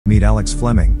meet Alex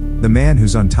Fleming, the man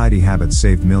whose untidy habits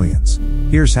saved millions.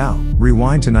 Here's how.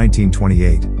 Rewind to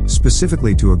 1928,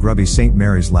 specifically to a grubby St.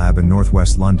 Mary's lab in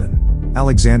northwest London.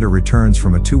 Alexander returns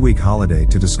from a 2-week holiday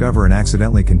to discover an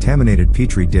accidentally contaminated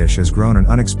petri dish has grown an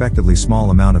unexpectedly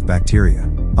small amount of bacteria.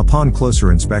 Upon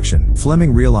closer inspection,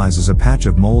 Fleming realizes a patch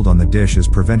of mold on the dish is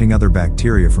preventing other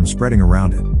bacteria from spreading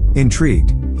around it.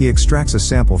 Intrigued, he extracts a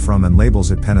sample from and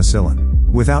labels it penicillin.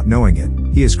 Without knowing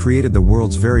it, he has created the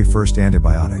world's very first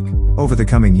antibiotic. Over the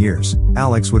coming years,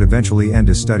 Alex would eventually end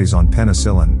his studies on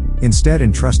penicillin, instead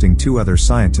entrusting 2 other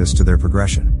scientists to their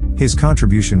progression. His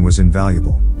contribution was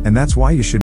invaluable, and that's why you should